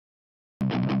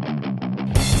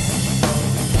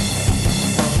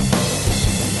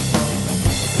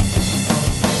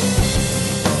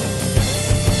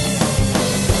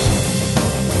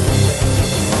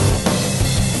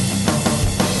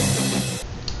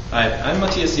Hi, I'm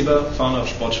Matthias Sieber, founder of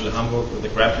Sportschule Hamburg with a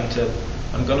grappling tip.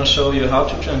 I'm going to show you how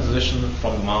to transition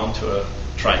from the mount to a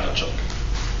triangle choke.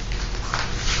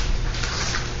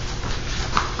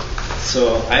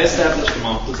 So I established the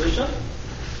mount position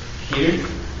here,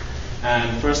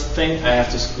 and first thing I have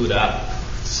to scoot up.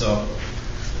 So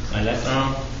my left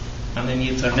arm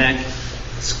underneath her neck,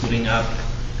 scooting up,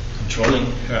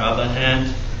 controlling her other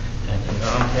hand, and an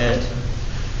armpit,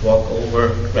 walk over,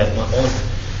 grab my own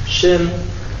shin,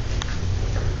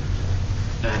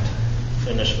 and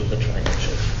finish with the triangle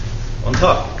choke on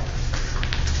top.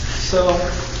 So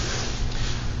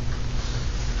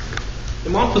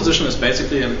the mount position is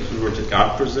basically an inverted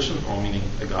guard position, or meaning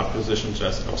a guard position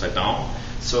just upside down.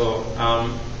 So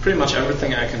pretty much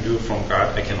everything I can do from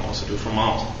guard, I can also do from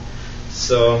mount.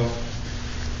 So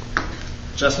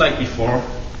just like before,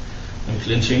 I'm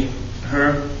clinching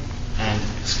her and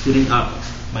scooting up.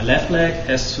 My left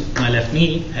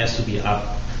knee has to be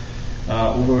up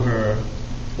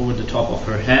over the top of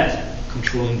her head,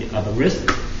 controlling the other wrist,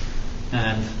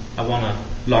 and I want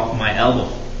to lock my elbow.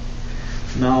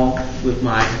 Now with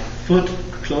my foot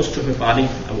close to her body,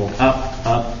 I walk up,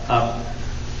 up, up,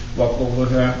 walk over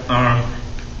her arm,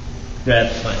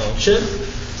 grab my own shin,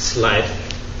 slide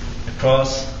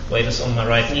across, weight is on my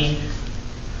right knee,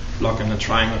 lock in the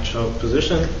triangle choke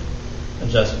position,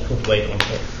 and just put weight on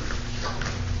her.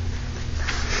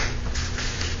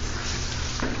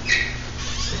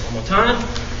 So one more time.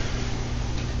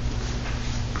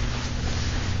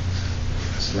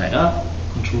 Slide up,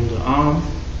 control the arm,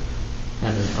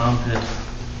 and an armpit.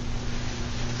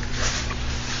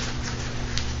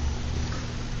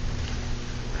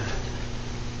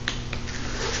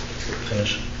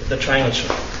 Finish with the triangle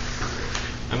choke.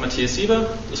 I'm Matthias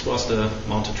Sieber. This was the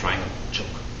mounted triangle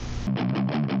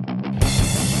choke.